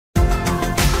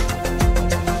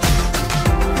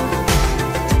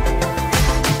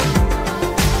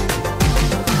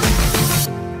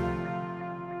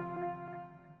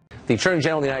The Attorney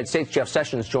General of the United States, Jeff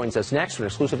Sessions, joins us next for an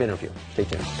exclusive interview. Stay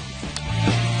tuned.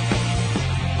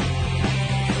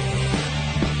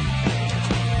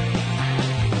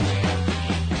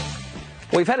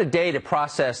 We've had a day to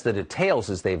process the details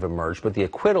as they've emerged, but the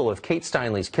acquittal of Kate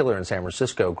Steinle's killer in San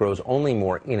Francisco grows only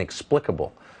more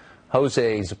inexplicable.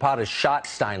 Jose Zapata shot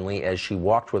Steinle as she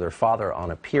walked with her father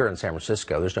on a pier in San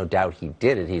Francisco. There's no doubt he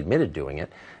did it. He admitted doing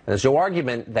it. And there's no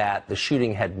argument that the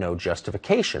shooting had no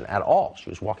justification at all. She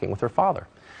was walking with her father.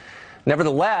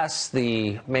 Nevertheless,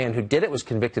 the man who did it was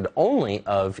convicted only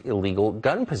of illegal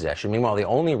gun possession. Meanwhile, the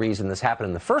only reason this happened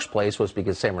in the first place was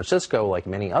because San Francisco, like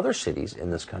many other cities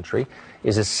in this country,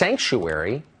 is a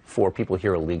sanctuary for people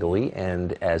here illegally,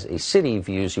 and as a city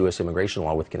views U.S. immigration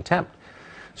law with contempt.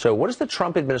 So what is the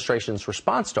Trump administration's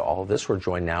response to all of this? We're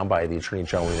joined now by the Attorney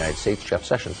General of the United States, Jeff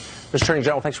Sessions. Mr. Attorney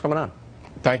General, thanks for coming on.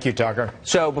 Thank you, Tucker.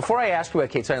 So before I ask you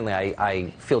about Kate Steinle,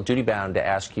 I feel duty-bound to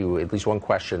ask you at least one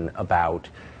question about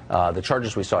the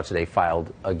charges we saw today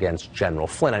filed against General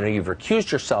Flynn. I know you've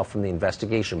recused yourself from the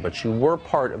investigation, but you were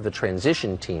part of the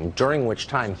transition team during which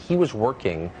time he was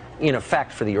working, in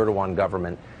effect, for the Erdogan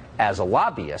government as a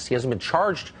lobbyist. He hasn't been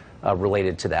charged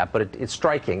related to that, but it's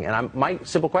striking. And my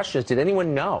simple question is, did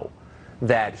anyone know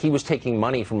that he was taking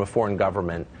money from a foreign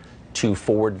government to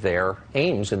forward their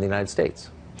aims in the United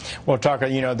States? Well, Tucker,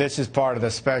 you know, this is part of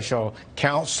the special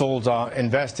counsel's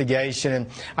investigation, and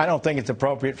I don't think it's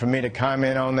appropriate for me to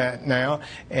comment on that now,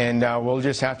 and we'll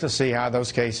just have to see how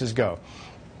those cases go.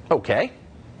 Okay.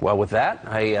 Well, with that,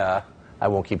 I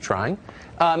won't keep trying.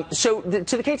 So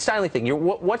to the Kate Steinle thing,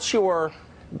 what's your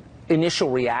initial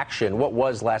reaction? What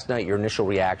was last night your initial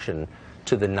reaction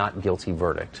to the not guilty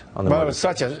verdict on the Well, it was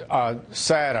such a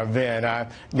sad event.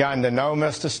 I've gotten to know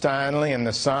Mr. Steinle and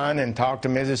the son and talked to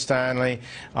Mrs. Steinle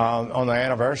on the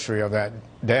anniversary of that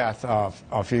death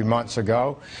a few months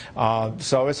ago.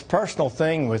 So it's a personal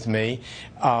thing with me.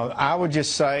 I would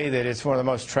just say that it's one of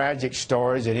the most tragic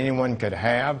stories that anyone could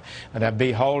have, and to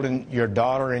be holding your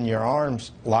daughter in your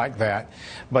arms like that.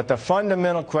 But the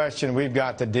fundamental question we've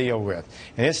got to deal with,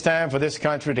 and it's time for this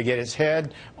country to get its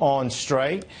head on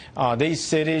straight. These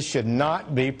cities should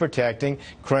not be protecting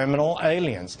criminal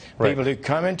aliens, people who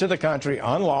come into the country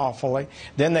unlawfully,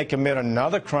 then they commit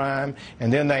another crime,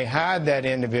 and then they hide that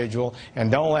individual and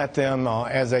don't let them,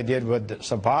 as they did with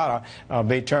Zapata,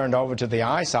 be turned over to the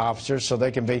ICE officers so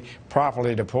they can be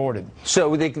properly deported.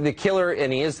 So the killer,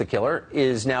 and he is the killer,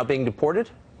 is now being deported?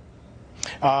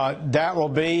 That will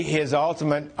be his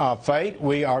ultimate fate.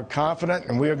 We are confident,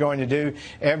 and we are going to do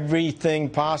everything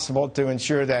possible to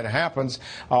ensure that happens,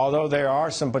 although there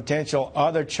are some potential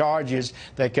other charges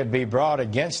that could be brought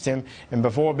against him. And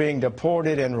before being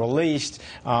deported and released,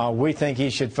 we think he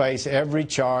should face every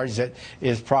charge that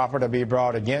is proper to be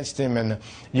brought against him. And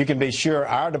you can be sure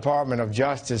our Department of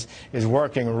Justice is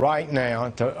working right now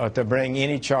to bring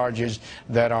any charges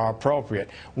that are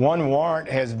appropriate. One warrant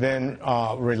has been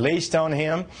released on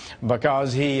him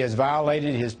because he has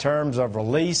violated his terms of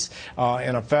release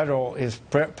in his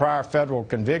prior federal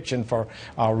conviction for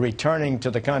returning to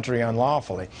the country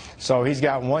unlawfully. So he's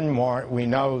got one warrant we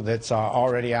know that's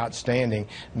already outstanding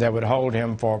that would hold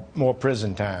him for more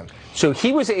prison time. So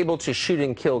he was able to shoot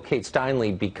and kill Kate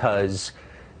Steinle because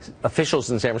officials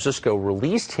in San Francisco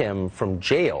released him from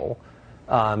jail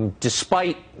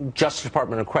despite Justice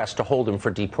Department requests to hold him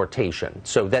for deportation.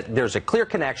 So that there's a clear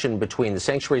connection between the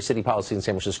sanctuary city policy in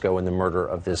San Francisco and the murder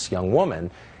of this young woman.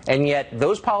 And yet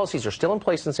those policies are still in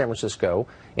place in San Francisco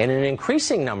and in an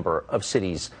increasing number of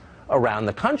cities around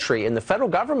the country. And the federal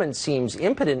government seems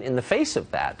impotent in the face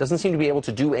of that, doesn't seem to be able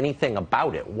to do anything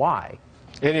about it. Why?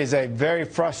 It is a very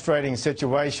frustrating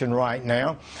situation right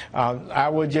now. I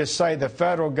would just say the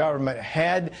federal government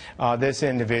had this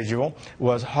individual,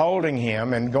 was holding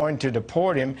him and going to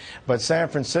deport him, but San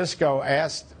Francisco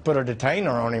put a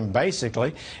detainer on him,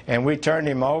 basically, and we turned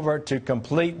him over to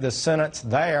complete the sentence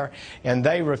there, and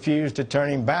they refused to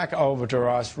turn him back over to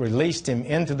us, released him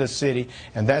into the city,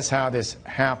 and that's how this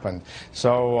happened.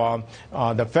 So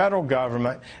the federal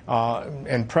government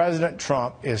and President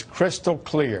Trump is crystal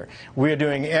clear. We are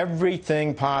doing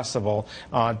everything possible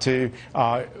to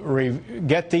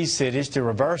get these cities to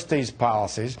reverse these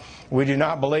policies. We do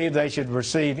not believe they should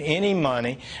receive any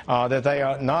money that they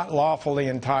are not lawfully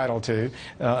entitled to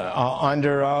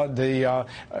under the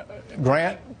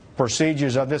grant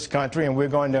procedures of this country, and we're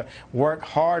going to work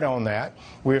hard on that.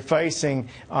 We're facing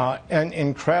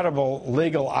incredible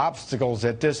legal obstacles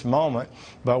at this moment,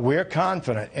 but we're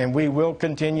confident, and we will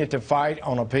continue to fight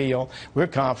on appeal. We're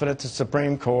confident the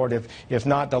Supreme Court, if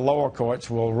not the lower courts,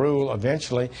 will rule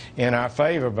eventually in our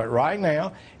favor. But right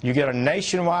now, you get a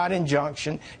nationwide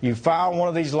injunction. You file one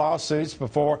of these lawsuits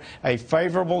before a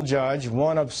favorable judge,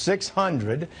 one of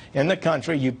 600 in the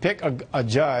country. You pick a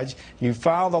judge, you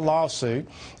file the lawsuit,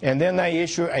 and then they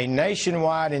issue a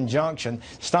nationwide injunction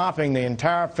stopping the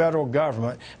entire federal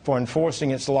government for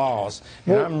enforcing its laws.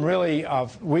 And I'm really,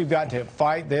 we've got to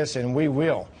fight this, and we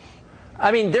will.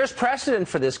 I mean, there's precedent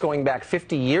for this going back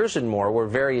 50 years and more, where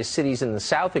various cities in the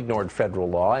South ignored federal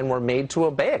law and were made to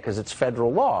obey it because it's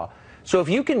federal law. So if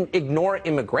you can ignore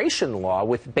immigration law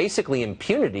with basically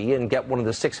impunity and get one of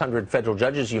the 600 federal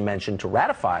judges you mentioned to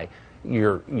ratify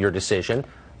your decision,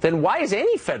 then why is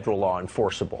any federal law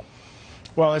enforceable?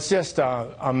 Well, it's just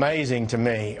amazing to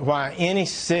me why any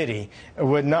city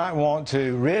would not want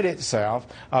to rid itself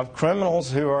of criminals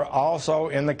who are also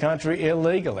in the country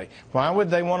illegally. Why would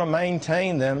they want to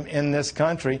maintain them in this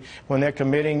country when they're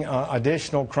committing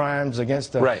additional crimes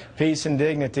against the peace and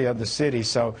dignity of the city?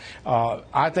 So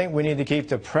I think we need to keep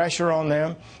the pressure on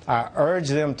them. I urge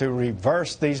them to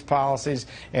reverse these policies,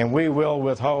 and we will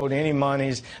withhold any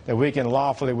monies that we can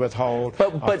lawfully withhold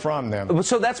from them.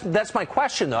 So that's my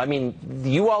question, though. I mean,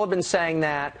 you all have been saying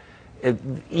that.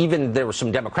 Even there were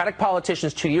some Democratic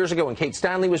politicians 2 years ago when Kate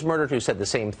Steinle was murdered who said the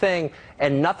same thing,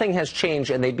 and nothing has changed,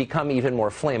 and they become even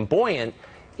more flamboyant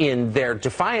in their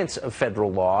defiance of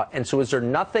federal law. And so is there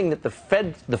nothing that the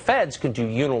feds could do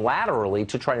unilaterally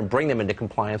to try and bring them into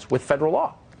compliance with federal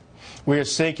law? We are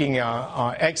seeking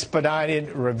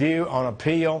expedited review on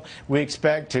appeal. We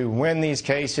expect to win these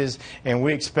cases, and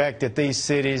we expect that these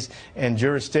cities and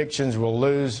jurisdictions will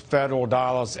lose federal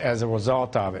dollars as a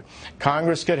result of it.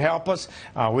 Congress could help us.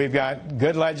 We've got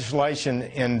good legislation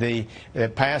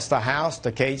that passed the House,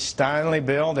 the Kate Steinle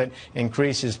bill that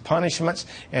increases punishments,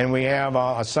 and we have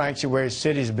a sanctuary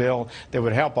cities bill that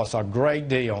would help us a great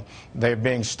deal. They're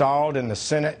being stalled in the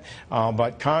Senate,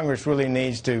 but Congress really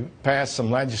needs to pass some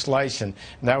legislation. And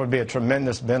that would be a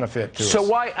tremendous benefit to us. So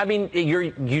why, I mean, you're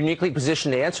uniquely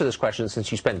positioned to answer this question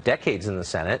since you spent decades in the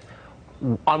Senate.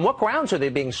 On what grounds are they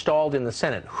being stalled in the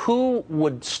Senate? Who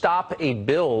would stop a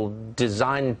bill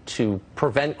designed to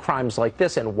prevent crimes like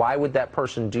this, and why would that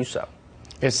person do so?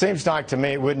 It seems like to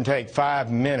me it wouldn't take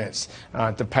 5 minutes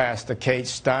to pass the Kate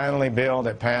Steinle bill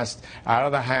that passed out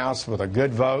of the House with a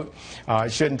good vote.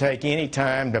 It shouldn't take any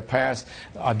time to pass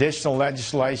additional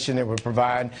legislation that would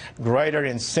provide greater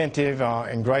incentive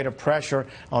and greater pressure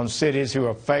on cities who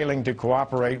are failing to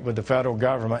cooperate with the federal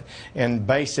government in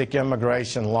basic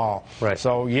immigration law.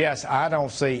 So, yes, I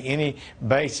don't see any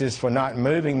basis for not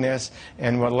moving this,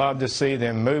 and would love to see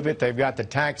them move it. They've got the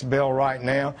tax bill right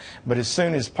now, but as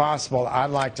soon as possible,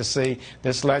 I'd like to see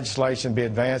this legislation be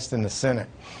advanced in the Senate.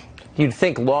 You'd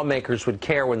think lawmakers would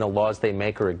care when the laws they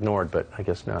make are ignored, but I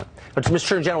guess not. But Mr.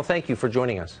 Attorney General, thank you for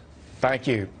joining us. Thank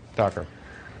you, Tucker.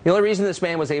 The only reason this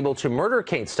man was able to murder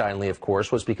Kate Steinle, of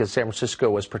course, was because San Francisco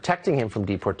was protecting him from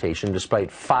deportation despite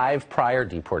 5 prior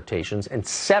deportations and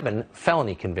 7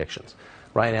 felony convictions.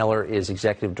 Ryan Eller is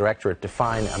Executive Director at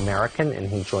Define American, and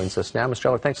he joins us now. Mr.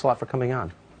 Eller, thanks a lot for coming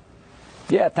on.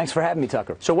 Yeah, thanks for having me,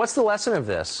 Tucker. So what's the lesson of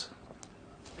this?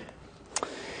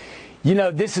 You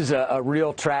know, this is a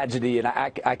real tragedy, and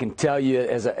I can tell you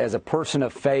as a person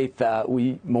of faith,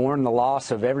 we mourn the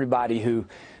loss of everybody who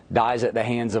dies at the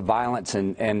hands of violence,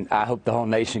 and I hope the whole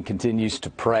nation continues to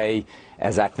pray,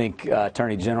 as I think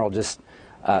Attorney General just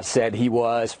said he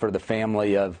was, for the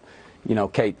family of, you know,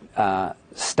 Kate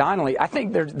Steinle. I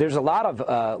think there's a lot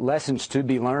of lessons to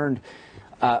be learned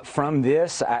from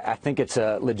this. I think it's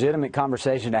a legitimate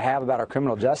conversation to have about our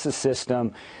criminal justice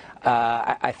system.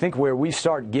 I think where we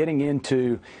start getting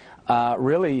into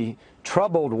really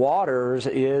troubled waters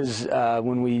is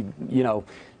when we, you know,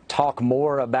 talk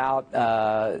more about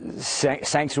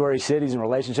sanctuary cities and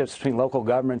relationships between local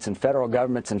governments and federal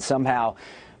governments, and somehow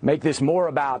make this more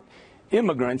about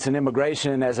immigrants and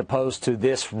immigration as opposed to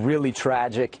this really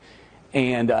tragic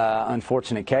and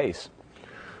unfortunate case.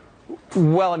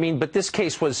 Well, I mean, but this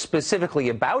case was specifically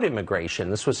about immigration.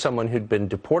 This was someone who'd been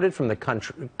deported from the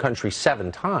country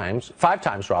 5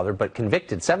 times rather, but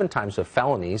convicted 7 times of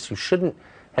felonies, who shouldn't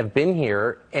have been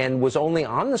here, and was only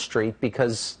on the street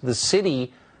because the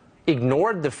city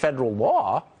ignored the federal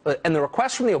law and the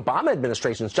request from the Obama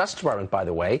administration's Justice Department, by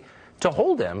the way, to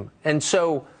hold him. And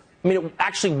so, I mean, it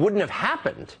actually wouldn't have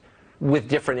happened with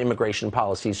different immigration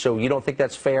policies. So you don't think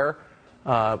that's fair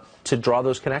to draw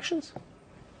those connections?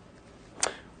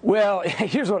 Well,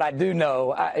 here's what I do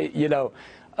know.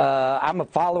 I'm a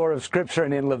follower of Scripture,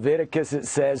 and in Leviticus it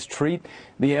says, treat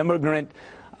the immigrant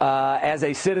as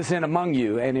a citizen among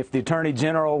you. And if the Attorney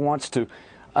General wants to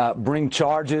bring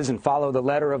charges and follow the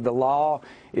letter of the law,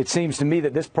 it seems to me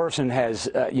that this person has,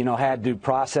 had due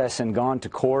process and gone to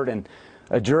court, and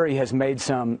a jury has made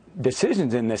some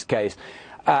decisions in this case.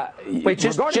 Wait,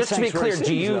 just to be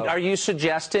clear, are you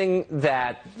suggesting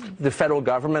that the federal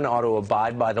government ought to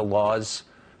abide by the laws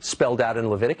spelled out in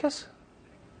Leviticus?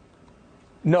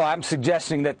 No, I'm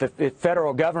suggesting that the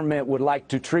federal government would like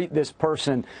to treat this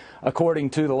person according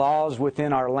to the laws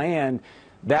within our land.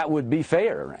 That would be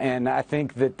fair, and I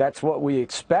think that that's what we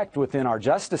expect within our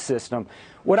justice system.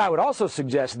 What I would also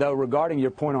suggest, though, regarding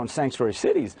your point on sanctuary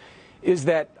cities, is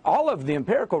that all of the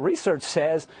empirical research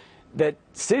says that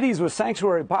cities with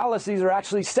sanctuary policies are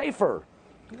actually safer.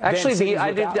 Actually,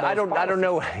 I don't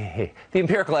know. The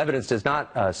empirical evidence does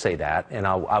not say that, and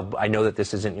I know that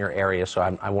this isn't your area, so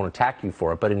I won't attack you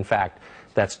for it. But in fact,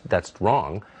 that's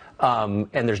wrong.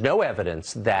 And there's no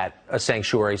evidence that a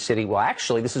sanctuary city, well,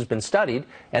 actually, this has been studied,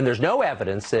 and there's no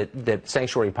evidence that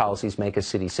sanctuary policies make a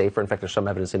city safer. In fact, there's some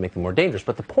evidence they make them more dangerous.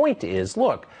 But the point is,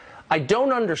 look, I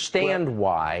don't understand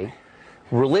why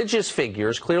religious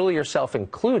figures, clearly yourself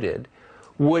included,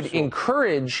 would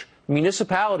encourage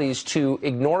municipalities to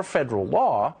ignore federal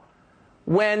law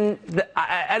when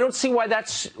I don't see why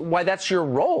that's your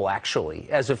role, actually,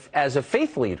 as a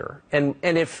faith leader. And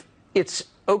if it's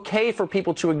okay for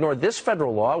people to ignore this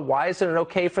federal law, why isn't it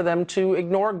okay for them to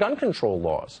ignore gun control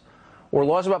laws or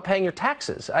laws about paying your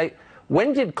taxes?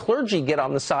 When did clergy get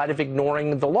on the side of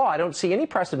ignoring the law? I don't see any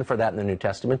precedent for that in the New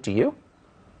Testament. Do you?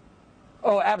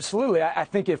 Oh, absolutely. I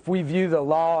think if we view the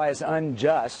law as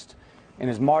unjust and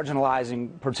as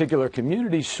marginalizing particular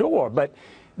communities, sure. But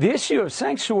the issue of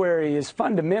sanctuary is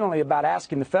fundamentally about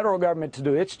asking the federal government to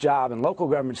do its job and local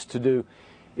governments to do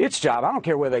its job. I don't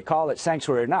care whether they call it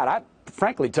sanctuary or not. I,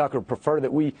 frankly, Tucker, prefer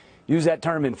that we use that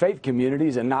term in faith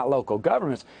communities and not local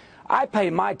governments. I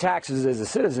pay my taxes as a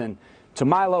citizen to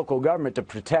my local government to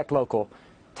protect local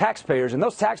taxpayers, and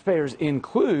those taxpayers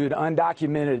include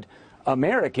undocumented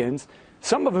Americans,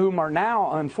 some of whom are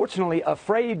now, unfortunately,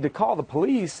 afraid to call the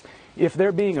police if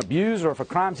they're being abused or if a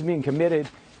crime's being committed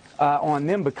on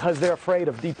them because they're afraid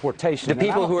of deportation. The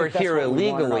people who are here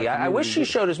illegally. I wish you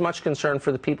showed as much concern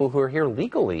for the people who are here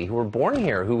legally, who were born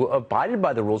here, who abided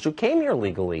by the rules, who came here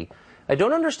legally. I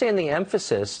don't understand the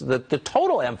emphasis, the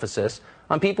total emphasis,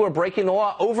 on people who are breaking the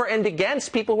law over and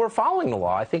against people who are following the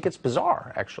law. I think it's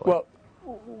bizarre, actually.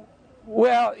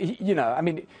 Well, I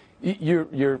mean,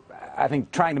 you're, I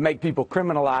think, trying to make people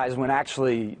criminalized when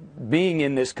actually being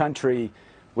in this country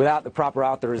without the proper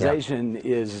authorization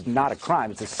is not a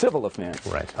crime. It's a civil offense.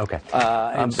 Right. Okay.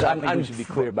 And so I think we should be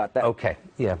clear about that. Okay.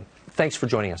 Yeah. Thanks for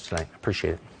joining us tonight.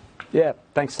 Appreciate it. Yeah.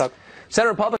 Thanks, Tuck. Senator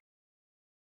Republican.